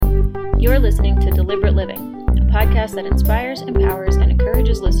You're listening to Deliberate Living, a podcast that inspires, empowers, and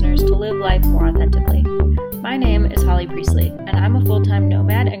encourages listeners to live life more authentically. My name is Holly Priestley, and I'm a full-time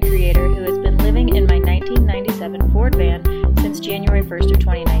nomad and creator who has been living in my 1997 Ford van since January 1st of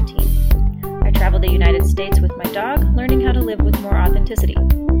 2019. I travel the United States with my dog, learning how to live with more authenticity.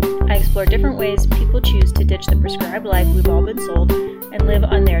 I explore different ways people choose to ditch the prescribed life we've all been sold and live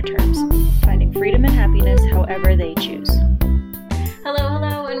on their terms, finding freedom and happiness however they choose. Hello,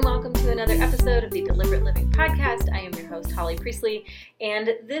 and welcome to another episode of the Deliberate Living Podcast. I am your host, Holly Priestley, and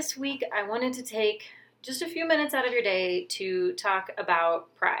this week I wanted to take just a few minutes out of your day to talk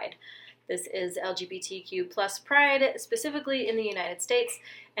about Pride. This is LGBTQ plus Pride, specifically in the United States,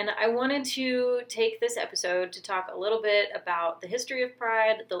 and I wanted to take this episode to talk a little bit about the history of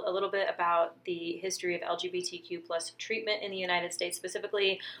Pride, a little bit about the history of LGBTQ plus treatment in the United States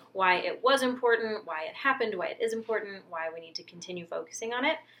specifically, why it was important, why it happened, why it is important, why we need to continue focusing on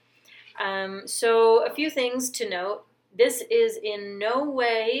it. So a few things to note. This is in no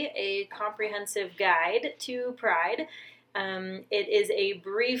way a comprehensive guide to Pride. It is a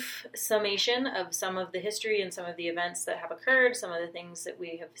brief summation of some of the history and some of the events that have occurred, some of the things that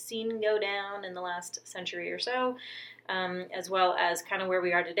we have seen go down in the last century or so, as well as kind of where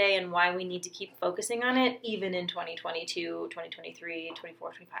we are today and why we need to keep focusing on it, even in 2022, 2023,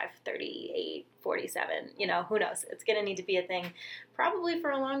 24, 25, 38, 47, who knows? It's going to need to be a thing probably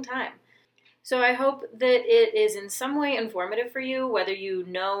for a long time. So I hope that it is in some way informative for you, whether you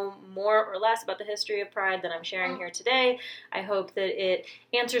know more or less about the history of Pride that I'm sharing here today. I hope that it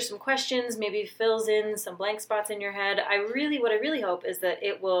answers some questions, maybe fills in some blank spots in your head. What I really hope is that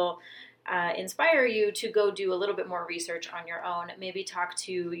it will inspire you to go do a little bit more research on your own. Maybe talk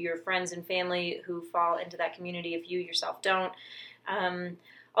to your friends and family who fall into that community if you yourself don't.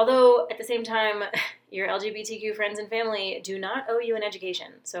 Although, at the same time, your LGBTQ friends and family do not owe you an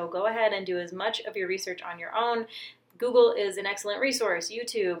education. So go ahead and do as much of your research on your own. Google is an excellent resource.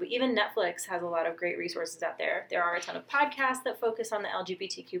 YouTube, even Netflix has a lot of great resources out there. There are a ton of podcasts that focus on the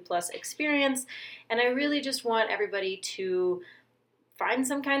LGBTQ plus experience. And I really just want everybody to find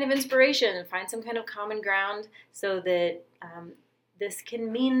some kind of inspiration, find some kind of common ground so that this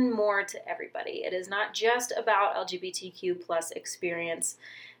can mean more to everybody. It is not just about LGBTQ plus experience.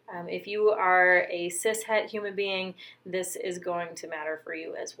 If you are a cis-het human being, this is going to matter for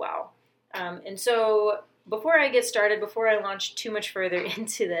you as well. And so before I get started, before I launch too much further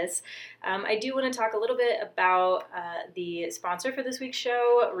into this, I do want to talk a little bit about the sponsor for this week's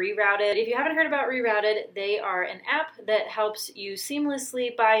show, Rerouted. If you haven't heard about Rerouted, they are an app that helps you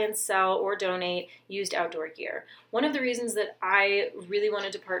seamlessly buy and sell or donate used outdoor gear. One of the reasons that I really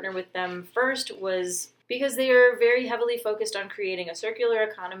wanted to partner with them first was because they are very heavily focused on creating a circular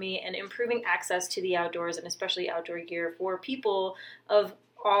economy and improving access to the outdoors and especially outdoor gear for people of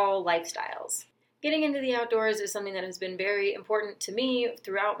all lifestyles. Getting into the outdoors is something that has been very important to me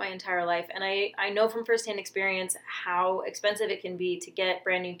throughout my entire life, and I know from firsthand experience how expensive it can be to get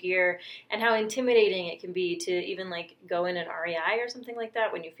brand new gear and how intimidating it can be to even go in an REI or something like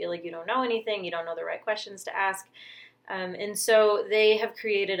that when you feel like you don't know anything, you don't know the right questions to ask. And so they have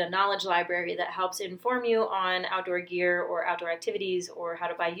created a knowledge library that helps inform you on outdoor gear or outdoor activities or how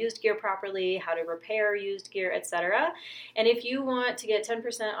to buy used gear properly, how to repair used gear, etc. And if you want to get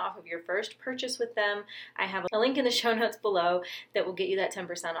 10% off of your first purchase with them, I have a link in the show notes below that will get you that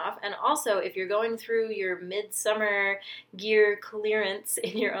 10% off. And also, if you're going through your midsummer gear clearance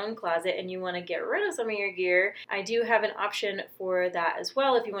in your own closet and you want to get rid of some of your gear, I do have an option for that as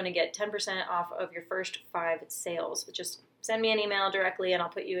well if you want to get 10% off of your first 5 sales. Just send me an email directly and I'll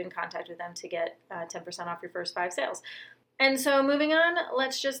put you in contact with them to get 10% off your first 5 sales. And so moving on,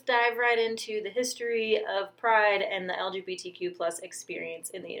 let's just dive right into the history of Pride and the LGBTQ plus experience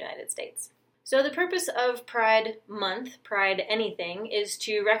in the United States. So the purpose of Pride Month, Pride Anything, is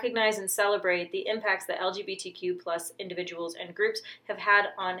to recognize and celebrate the impacts that LGBTQ plus individuals and groups have had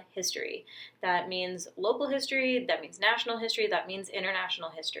on history. That means local history, that means national history, that means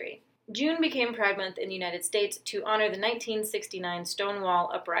international history. June became Pride Month in the United States to honor the 1969 Stonewall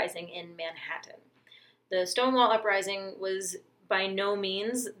Uprising in Manhattan. The Stonewall Uprising was by no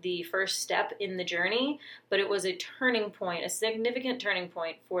means the first step in the journey, but it was a turning point, a significant turning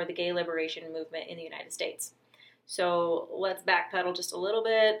point for the gay liberation movement in the United States. So let's backpedal just a little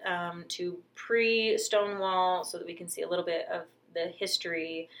bit to pre-Stonewall so that we can see a little bit of the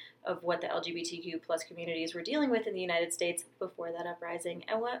history of what the LGBTQ plus communities were dealing with in the United States before that uprising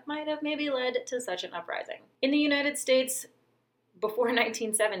and what might have maybe led to such an uprising. In the United States, before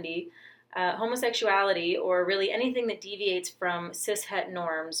 1970, homosexuality, or really anything that deviates from cishet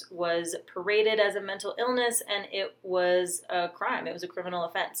norms, was paraded as a mental illness, and it was a crime. It was a criminal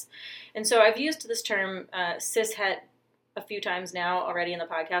offense. And so I've used this term cishet a few times now already in the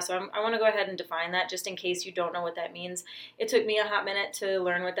podcast, so I want to go ahead and define that just in case you don't know what that means. It took me a hot minute to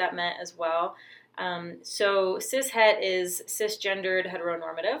learn what that meant as well. So cishet is cisgendered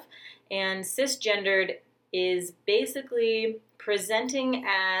heteronormative, and cisgendered is basically presenting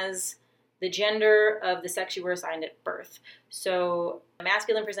as the gender of the sex you were assigned at birth. So a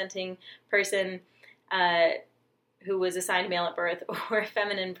masculine presenting person who was assigned male at birth, or a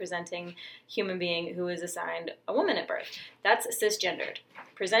feminine presenting human being who was assigned a woman at birth. That's cisgendered,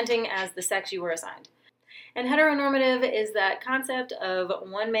 presenting as the sex you were assigned. And heteronormative is that concept of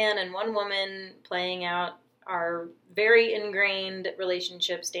one man and one woman playing out our very ingrained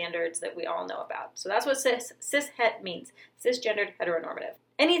relationship standards that we all know about. So that's what cishet means, cisgendered heteronormative.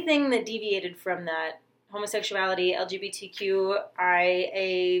 Anything that deviated from that, homosexuality,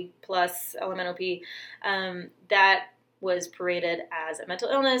 LGBTQIA+, LMNOP, that was paraded as a mental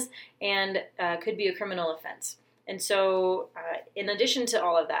illness and could be a criminal offense. And so, in addition to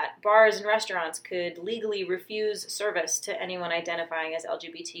all of that, bars and restaurants could legally refuse service to anyone identifying as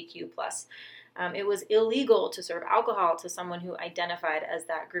LGBTQ+. It was illegal to serve alcohol to someone who identified as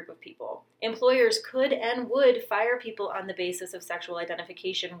that group of people. Employers could and would fire people on the basis of sexual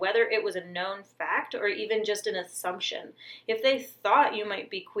identification, whether it was a known fact or even just an assumption. If they thought you might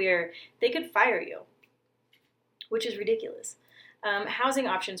be queer, they could fire you, which is ridiculous. Housing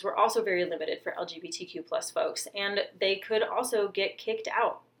options were also very limited for LGBTQ+ folks, and they could also get kicked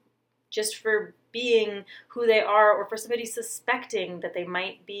out just for being who they are, or for somebody suspecting that they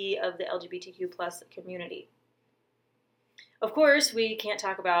might be of the LGBTQ+ community. Of course, we can't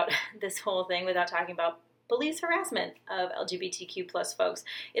talk about this whole thing without talking about police harassment of LGBTQ+ folks.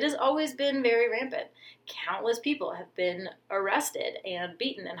 It has always been very rampant. Countless people have been arrested and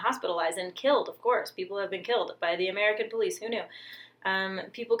beaten and hospitalized and killed, of course. People have been killed by the American police. Who knew?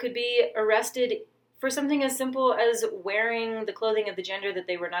 People could be arrested for something as simple as wearing the clothing of the gender that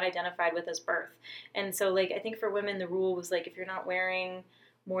they were not identified with as birth. And so, I think for women, the rule was, if you're not wearing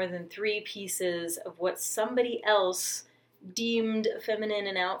more than 3 pieces of what somebody else deemed feminine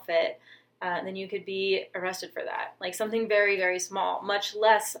an outfit, then you could be arrested for that. Something very, very small, much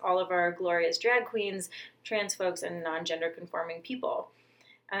less all of our glorious drag queens, trans folks, and non-gender conforming people.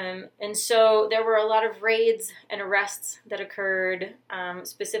 And so there were a lot of raids and arrests that occurred,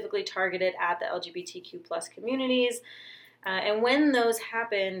 specifically targeted at the LGBTQ+ communities. And when those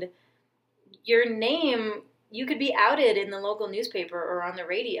happened, your name, you could be outed in the local newspaper or on the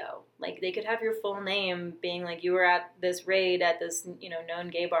radio. They could have your full name being you were at this raid at this, known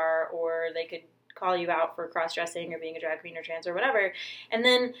gay bar, or they could call you out for cross-dressing or being a drag queen or trans or whatever. And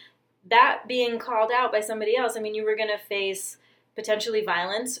then that being called out by somebody else, you were going to face potentially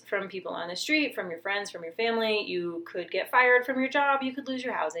violence from people on the street, from your friends, from your family. You could get fired from your job. You could lose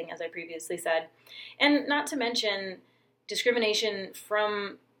your housing, as I previously said. And not to mention discrimination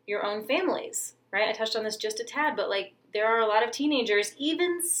from your own families, right? I touched on this just a tad, but there are a lot of teenagers,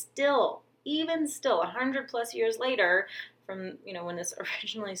 even still, 100+ years later from, when this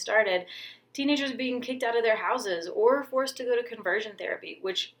originally started, teenagers being kicked out of their houses or forced to go to conversion therapy,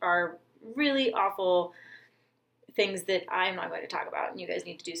 which are really awful things that I'm not going to talk about, and you guys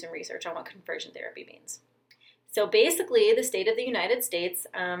need to do some research on what conversion therapy means. So basically, the state of the United States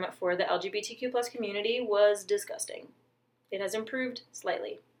for the LGBTQ+ community was disgusting. It has improved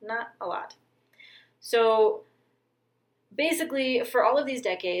slightly, not a lot. So basically, for all of these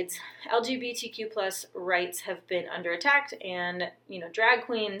decades, LGBTQ+ rights have been under attack, and drag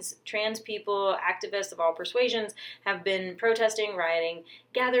queens, trans people, activists of all persuasions have been protesting, rioting,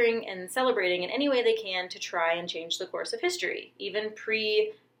 gathering, and celebrating in any way they can to try and change the course of history, even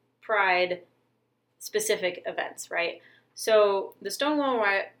pre-Pride specific events, right? So the Stonewall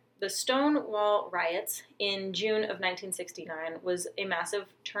riots in June of 1969 was a massive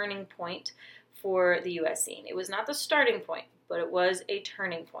turning point for the U.S. scene. It was not the starting point, but it was a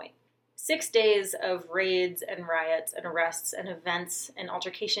turning point. 6 days of raids and riots and arrests and events and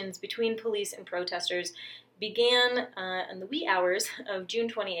altercations between police and protesters began in the wee hours of June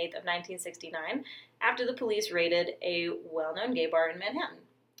 28th of 1969 after the police raided a well-known gay bar in Manhattan,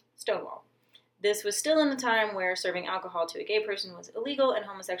 Stonewall. This was still in the time where serving alcohol to a gay person was illegal and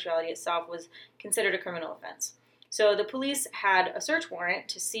homosexuality itself was considered a criminal offense. So the police had a search warrant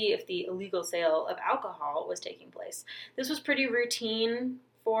to see if the illegal sale of alcohol was taking place. This was pretty routine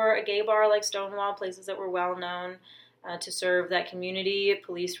for a gay bar like Stonewall, places that were well known to serve that community.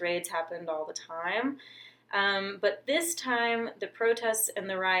 Police raids happened all the time. But this time, the protests and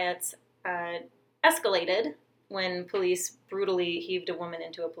the riots escalated when police brutally heaved a woman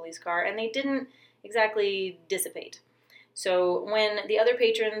into a police car, and they didn't exactly dissipate. So when the other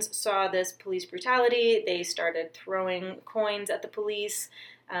patrons saw this police brutality, they started throwing coins at the police,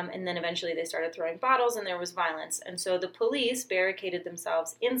 and then eventually they started throwing bottles, and there was violence. And so the police barricaded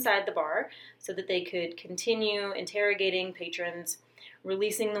themselves inside the bar so that they could continue interrogating patrons,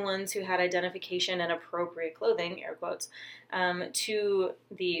 releasing the ones who had identification and appropriate clothing, air quotes, to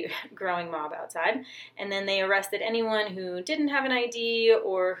the growing mob outside. And then they arrested anyone who didn't have an ID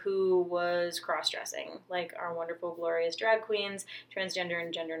or who was cross-dressing, like our wonderful, glorious drag queens, transgender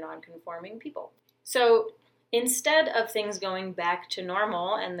and gender non-conforming people. So instead of things going back to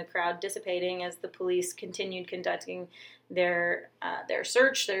normal and the crowd dissipating as the police continued conducting their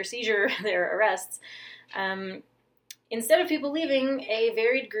search, their seizure, their arrests, instead of people leaving, a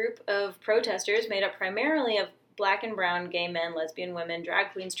varied group of protesters made up primarily of Black and brown, gay men, lesbian women,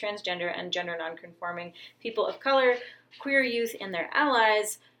 drag queens, transgender, and gender nonconforming people of color, queer youth, and their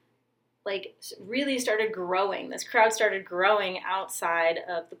allies, really started growing. This crowd started growing outside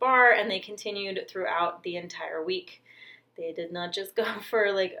of the bar, and they continued throughout the entire week. They did not just go for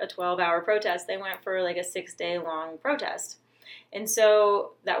a 12-hour protest. They went for a 6-day long protest. And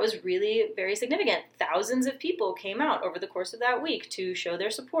so that was really very significant. Thousands of people came out over the course of that week to show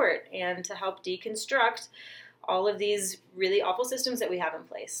their support and to help deconstruct all of these really awful systems that we have in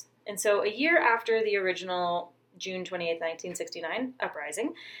place. And so a year after the original June 28, 1969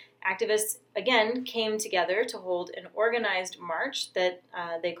 uprising, activists again came together to hold an organized march that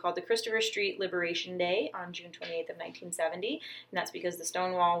they called the Christopher Street Liberation Day on June 28th of 1970. And that's because the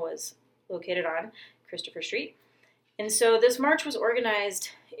Stonewall was located on Christopher Street. And so this march was organized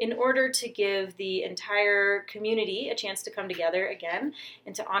in order to give the entire community a chance to come together again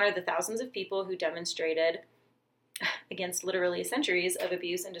and to honor the thousands of people who demonstrated against literally centuries of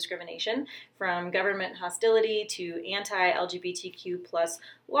abuse and discrimination, from government hostility to anti-LGBTQ plus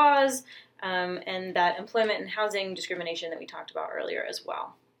laws, and that employment and housing discrimination that we talked about earlier as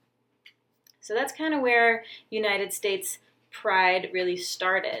well. So that's kind of where United States Pride really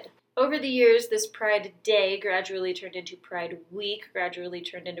started. Over the years, this Pride Day gradually turned into Pride Week, gradually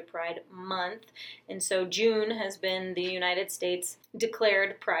turned into Pride Month, and so June has been the United States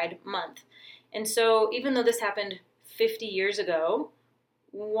declared Pride Month. And so even though this happened 50 years ago,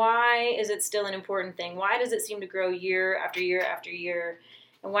 why is it still an important thing? Why does it seem to grow year after year after year?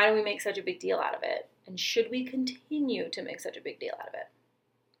 And why do we make such a big deal out of it? And should we continue to make such a big deal out of it?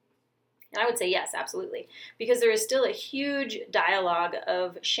 And I would say yes, absolutely. Because there is still a huge dialogue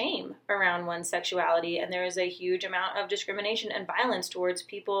of shame around one's sexuality, and there is a huge amount of discrimination and violence towards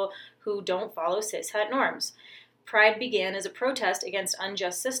people who don't follow cishet norms. Pride began as a protest against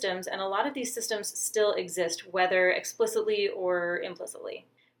unjust systems, and a lot of these systems still exist, whether explicitly or implicitly.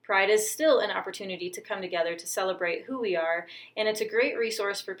 Pride is still an opportunity to come together to celebrate who we are, and it's a great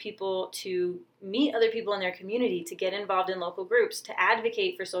resource for people to meet other people in their community, to get involved in local groups, to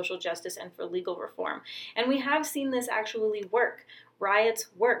advocate for social justice and for legal reform. And we have seen this actually work. Riots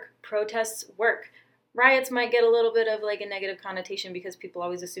work. Protests work. Riots might get a little bit of a negative connotation because people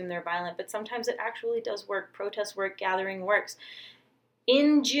always assume they're violent, but sometimes it actually does work. Protests work, gathering works.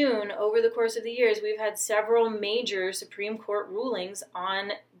 In June, over the course of the years, we've had several major Supreme Court rulings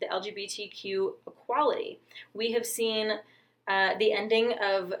on the LGBTQ equality. We have seen the ending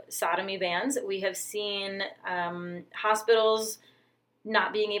of sodomy bans. We have seen hospitals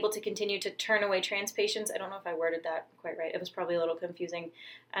not being able to continue to turn away trans patients. I don't know if I worded that quite right. It was probably a little confusing.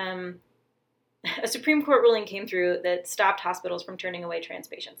 A Supreme Court ruling came through that stopped hospitals from turning away trans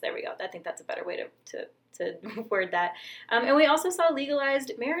patients. There we go. I think that's a better way to word that. And we also saw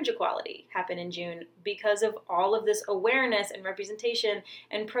legalized marriage equality happen in June because of all of this awareness and representation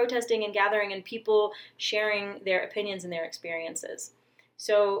and protesting and gathering and people sharing their opinions and their experiences.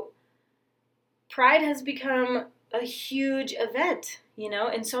 So Pride has become a huge event.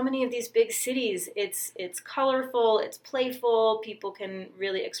 In so many of these big cities, it's colorful, it's playful, people can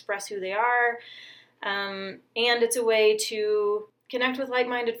really express who they are, and it's a way to connect with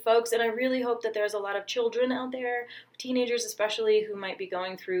like-minded folks. And I really hope that there's a lot of children out there, teenagers especially, who might be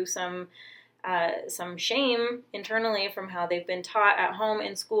going through some shame internally from how they've been taught at home,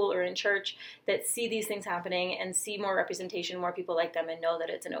 in school, or in church, that see these things happening and see more representation, more people like them, and know that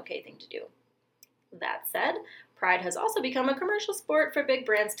it's an okay thing to do. That said, Pride has also become a commercial sport for big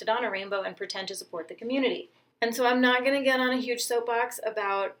brands to don a rainbow and pretend to support the community. And so I'm not going to get on a huge soapbox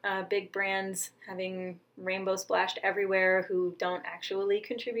about big brands having rainbow splashed everywhere who don't actually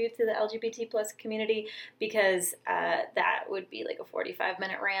contribute to the LGBT plus community, because that would be like a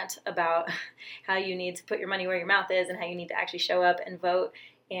 45-minute rant about how you need to put your money where your mouth is and how you need to actually show up and vote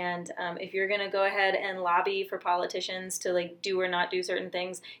And if you're going to go ahead and lobby for politicians to like do or not do certain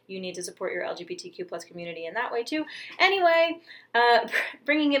things, you need to support your LGBTQ plus community in that way too. Anyway,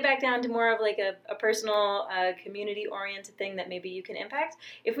 bringing it back down to more of like a personal community-oriented thing that maybe you can impact.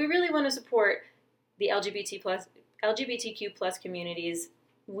 If we really want to support the LGBTQ plus communities,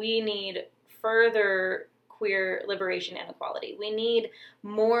 we need further queer liberation and equality. We need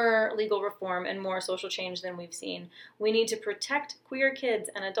more legal reform and more social change than we've seen. We need to protect queer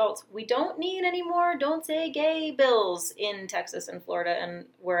kids and adults. We don't need any more don't say gay bills in Texas and Florida and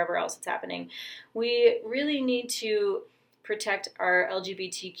wherever else it's happening. We really need to protect our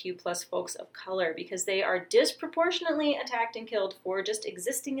LGBTQ plus folks of color because they are disproportionately attacked and killed for just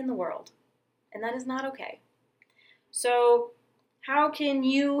existing in the world. And that is not okay. So how can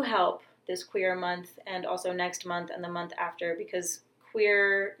you help this queer month and also next month and the month after? Because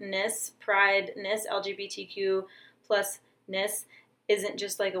queerness, pride-ness, LGBTQ plus-ness isn't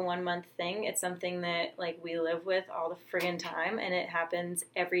just like a 1 month thing. It's something that like we live with all the friggin' time, and it happens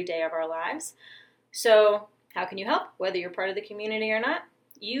every day of our lives. So how can you help? Whether you're part of the community or not,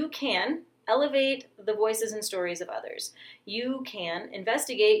 you can elevate the voices and stories of others. You can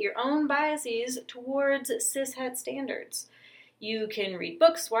investigate your own biases towards cishet standards. You can read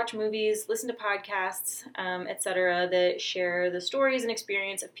books, watch movies, listen to podcasts, etc. that share the stories and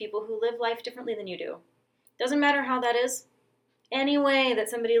experience of people who live life differently than you do. Doesn't matter how that is. Any way that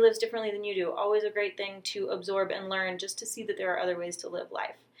somebody lives differently than you do, always a great thing to absorb and learn just to see that there are other ways to live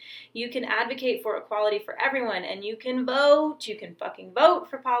life. You can advocate for equality for everyone, and you can vote. You can fucking vote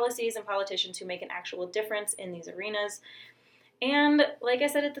for policies and politicians who make an actual difference in these arenas. And like I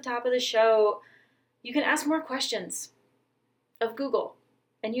said at the top of the show, you can ask more questions of Google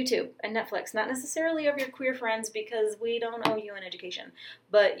and YouTube and Netflix, not necessarily of your queer friends because we don't owe you an education,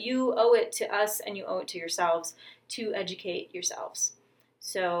 but you owe it to us and you owe it to yourselves to educate yourselves.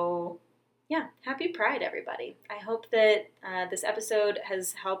 So yeah, happy Pride, everybody. I hope that this episode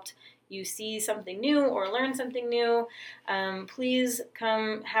has helped you see something new or learn something new. Please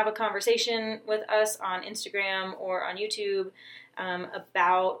come have a conversation with us on Instagram or on YouTube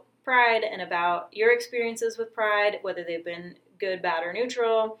about Pride and about your experiences with Pride, whether they've been good, bad, or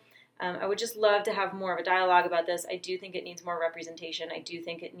neutral. I would just love to have more of a dialogue about this. I do think it needs more representation. I do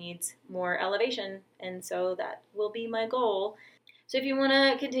think it needs more elevation, and so that will be my goal. So if you want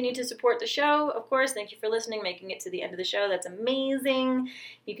to continue to support the show, of course, thank you for listening, making it to the end of the show. That's amazing.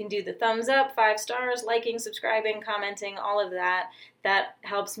 You can do the thumbs up, 5 stars, liking, subscribing, commenting, all of that. That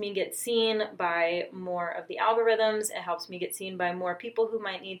helps me get seen by more of the algorithms. It helps me get seen by more people who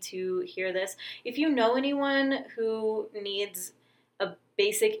might need to hear this. If you know anyone who needs a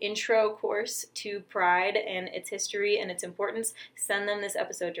basic intro course to Pride and its history and its importance, send them this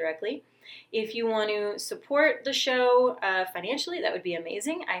episode directly. If you want to support the show financially, that would be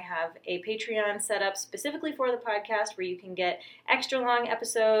amazing. I have a Patreon set up specifically for the podcast where you can get extra long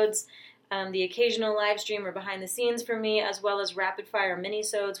episodes, the occasional live stream or behind the scenes from me, as well as rapid fire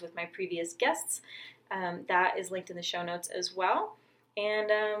minisodes with my previous guests. That is linked in the show notes as well.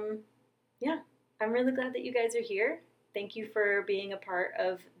 And yeah, I'm really glad that you guys are here. Thank you for being a part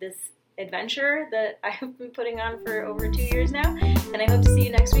of this adventure that I have been putting on for over 2 years now. And I hope to see you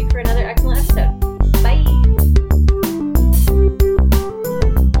next week for another